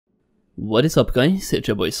What is up guys, it's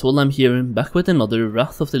your boy Solheim here, back with another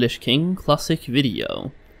Wrath of the Lich King Classic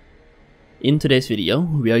video. In today's video,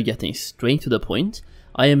 we are getting straight to the point.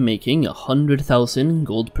 I am making 100,000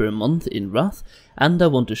 gold per month in Wrath, and I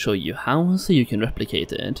want to show you how so you can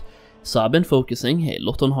replicate it. So I've been focusing a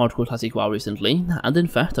lot on Hardcore Classic WoW recently, and in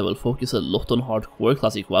fact I will focus a lot on Hardcore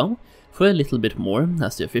Classic WoW for a little bit more,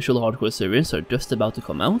 as the official Hardcore servers are just about to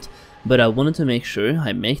come out, but I wanted to make sure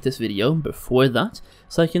I make this video before that,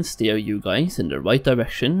 so I can steer you guys in the right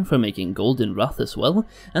direction for making gold in Wrath as well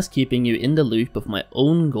as keeping you in the loop of my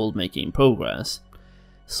own gold making progress.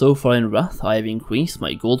 So far in Wrath I have increased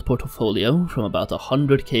my gold portfolio from about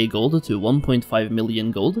 100k gold to 1.5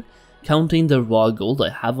 million gold, counting the raw gold I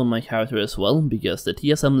have on my character as well, because the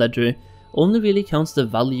TSM ledger only really counts the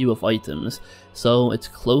value of items, so it's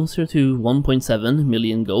closer to 1.7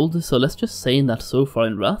 million gold, so let's just say that so far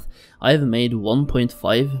in Wrath I have made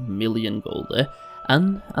 1.5 million gold,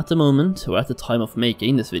 and at the moment, or at the time of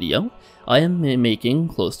making this video, I am making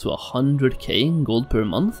close to 100k gold per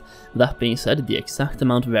month. That being said, the exact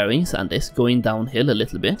amount varies and is going downhill a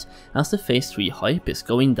little bit, as the phase 3 hype is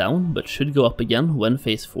going down but should go up again when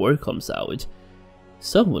phase 4 comes out.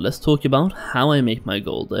 So let's talk about how I make my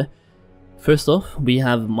gold. First off, we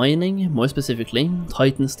have mining, more specifically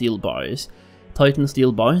Titan Steel bars. Titan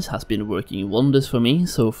Steel bars has been working wonders for me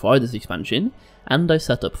so far this expansion, and I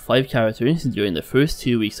set up 5 characters during the first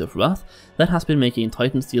 2 weeks of Wrath that has been making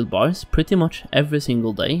Titan Steel bars pretty much every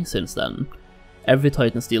single day since then. Every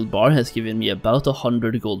Titan Steel bar has given me about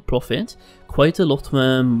 100 gold profit, quite a lot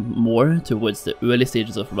more towards the early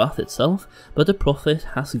stages of Wrath itself, but the profit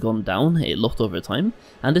has gone down a lot over time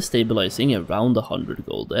and is stabilizing around 100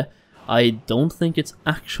 gold. I don't think it's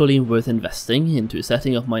actually worth investing into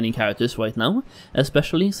setting up mining characters right now,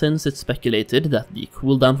 especially since it's speculated that the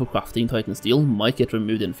cooldown for crafting Titan Steel might get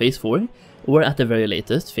removed in phase 4, or at the very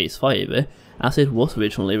latest phase 5, as it was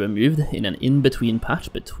originally removed in an in-between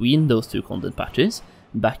patch between those two content patches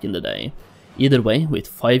back in the day. Either way, with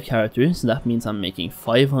 5 characters, that means I'm making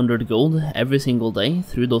 500 gold every single day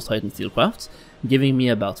through those Titan Steel crafts, giving me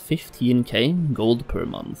about 15k gold per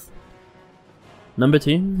month. Number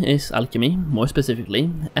 2 is alchemy, more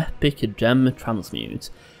specifically epic gem transmute.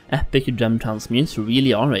 Epic gem transmutes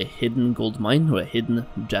really are a hidden gold mine, or a hidden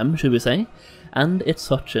gem should we say, and it's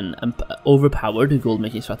such an overpowered gold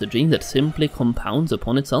making strategy that simply compounds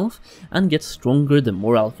upon itself and gets stronger the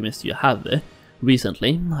more alchemists you have.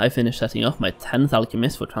 Recently, I finished setting up my 10th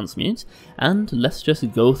alchemist for transmute, and let's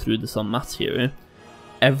just go through some maths here.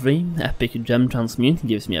 Every epic gem transmute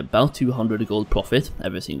gives me about 200 gold profit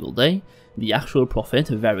every single day. The actual profit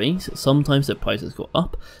varies, sometimes the prices go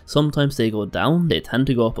up, sometimes they go down. They tend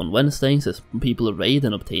to go up on Wednesdays as people raid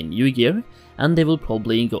and obtain new gear, and they will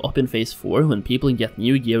probably go up in phase 4 when people get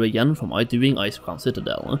new gear again from doing Icecrown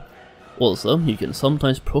Citadel. Also, you can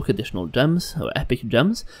sometimes proc additional gems, or epic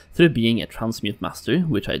gems, through being a transmute master,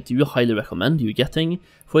 which I do highly recommend you getting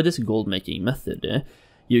for this gold making method.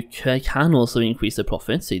 You can also increase the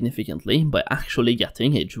profit significantly by actually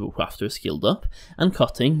getting a jewel crafter skilled up and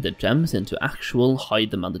cutting the gems into actual high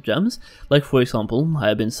demanded gems, like for example I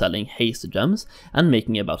have been selling haste gems and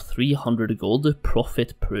making about 300 gold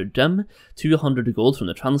profit per gem, 200 gold from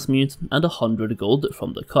the transmute and 100 gold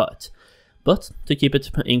from the cut. But to keep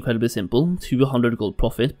it incredibly simple, 200 gold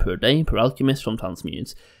profit per day per alchemist from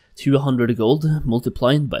transmute. 200 gold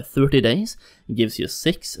multiplied by 30 days gives you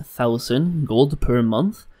 6,000 gold per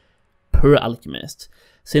month per alchemist.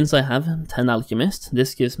 Since I have 10 alchemists,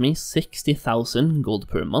 this gives me 60,000 gold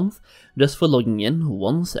per month just for logging in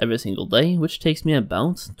once every single day, which takes me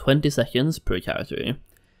about 20 seconds per character.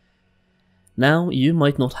 Now, you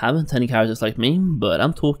might not have 10 characters like me, but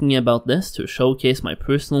I'm talking about this to showcase my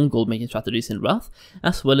personal gold making strategies in Wrath,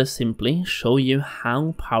 as well as simply show you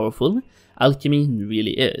how powerful alchemy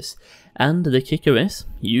really is. And the kicker is,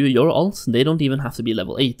 your alts, they don't even have to be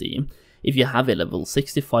level 80. If you have a level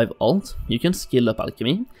 65 alt, you can skill up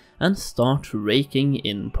alchemy and start raking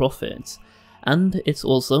in profits. And it's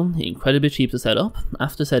also incredibly cheap to set up.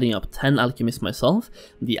 After setting up 10 alchemists myself,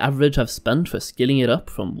 the average I've spent for skilling it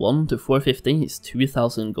up from 1 to 450 is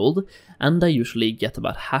 2,000 gold, and I usually get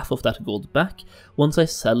about half of that gold back once I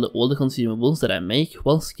sell all the consumables that I make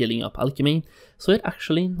while skilling up alchemy, so it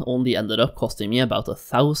actually only ended up costing me about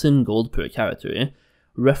 1,000 gold per character.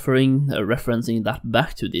 Referencing that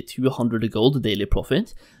back to the 200 gold daily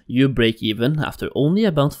profit, you break even after only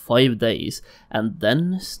about 5 days and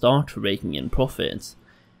then start raking in profits.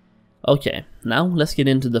 Okay, now let's get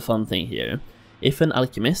into the fun thing here. If an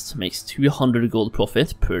alchemist makes 200 gold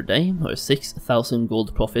profit per day or 6,000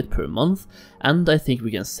 gold profit per month, and I think we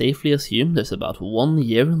can safely assume there's about 1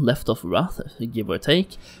 year left of Wrath, give or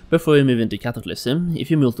take, before we move into Cataclysm, if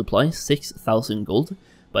you multiply 6,000 gold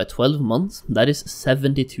by 12 months, that is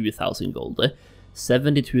 72,000 gold.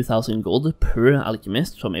 72,000 gold per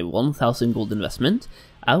alchemist from a 1,000 gold investment,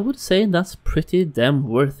 I would say that's pretty damn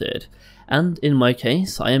worth it. And in my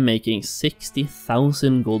case, I am making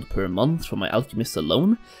 60,000 gold per month from my alchemist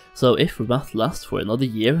alone, so if Wrath lasts for another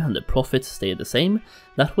year and the profits stay the same,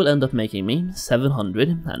 that will end up making me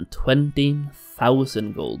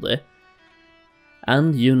 720,000 gold.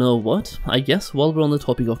 And you know what, I guess while we're on the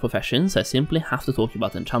topic of professions, I simply have to talk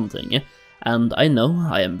about enchanting. And I know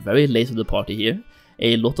I am very late to the party here.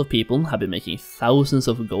 A lot of people have been making thousands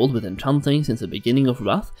of gold with enchanting since the beginning of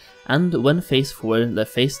Wrath, and when Phase 3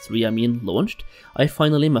 launched, I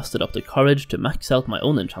finally mustered up the courage to max out my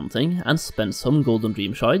own enchanting and spend some gold on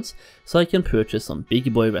Dream Shards so I can purchase some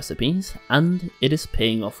big boy recipes, and it is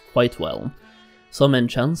paying off quite well. Some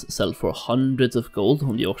enchants sell for hundreds of gold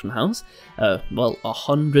on the auction house,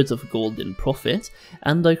 hundreds of gold in profit,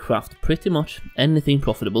 and I craft pretty much anything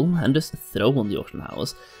profitable and just throw on the auction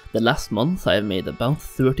house. The last month I have made about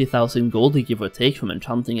 30,000 gold give or take from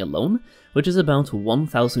enchanting alone, which is about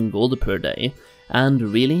 1,000 gold per day. And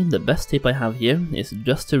really, the best tip I have here is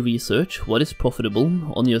just to research what is profitable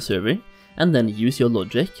on your server, and then use your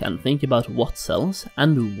logic and think about what sells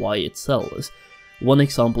and why it sells. One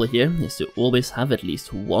example here is to always have at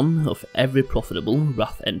least one of every profitable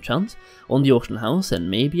Wrath enchant on the auction house and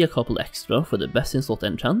maybe a couple extra for the best in slot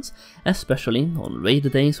enchants, especially on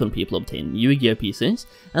raid days when people obtain new gear pieces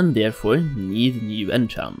and therefore need new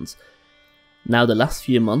enchants. Now the last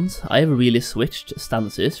few months I have really switched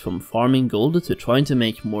stances from farming gold to trying to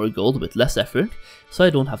make more gold with less effort, so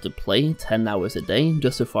I don't have to play 10 hours a day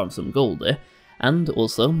just to farm some gold. And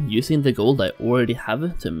also using the gold I already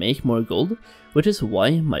have to make more gold, which is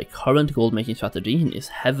why my current gold making strategy is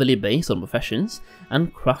heavily based on professions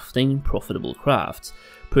and crafting profitable crafts.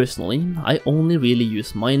 Personally, I only really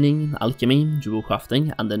use mining, alchemy, jewel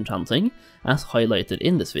crafting and enchanting, as highlighted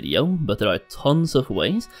in this video, but there are tons of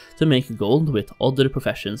ways to make gold with other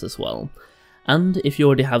professions as well. And if you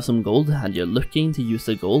already have some gold and you're looking to use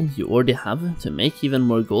the gold you already have to make even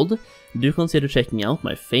more gold, do consider checking out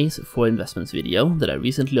my Phase 4 investments video that I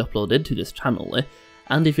recently uploaded to this channel.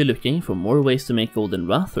 And if you're looking for more ways to make gold in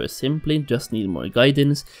Wrath or simply just need more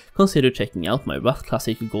guidance, consider checking out my Wrath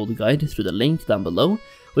Classic Gold Guide through the link down below,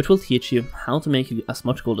 which will teach you how to make as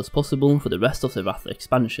much gold as possible for the rest of the Wrath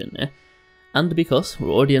expansion. And because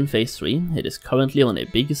we're already in Phase 3, it is currently on a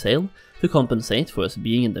big sale to compensate for us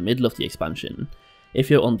being in the middle of the expansion. If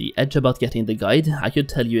you're on the edge about getting the guide, I could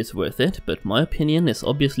tell you it's worth it, but my opinion is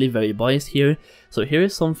obviously very biased here, so here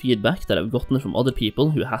is some feedback that I've gotten from other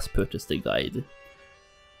people who has purchased the guide.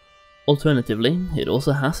 Alternatively, it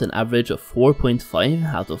also has an average of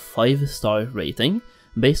 4.5 out of 5-star rating,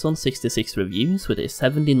 based on 66 reviews with a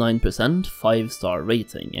 79% 5-star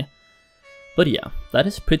rating. But yeah, that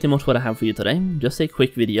is pretty much what I have for you today, just a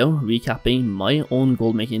quick video recapping my own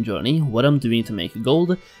gold making journey, what I'm doing to make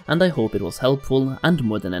gold, and I hope it was helpful, and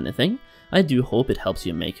more than anything, I do hope it helps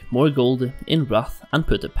you make more gold in Wrath and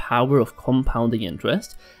put the power of compounding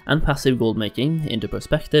interest and passive gold making into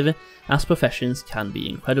perspective, as professions can be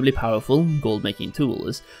incredibly powerful gold making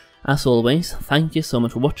tools. As always, thank you so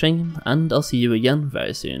much for watching, and I'll see you again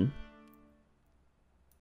very soon.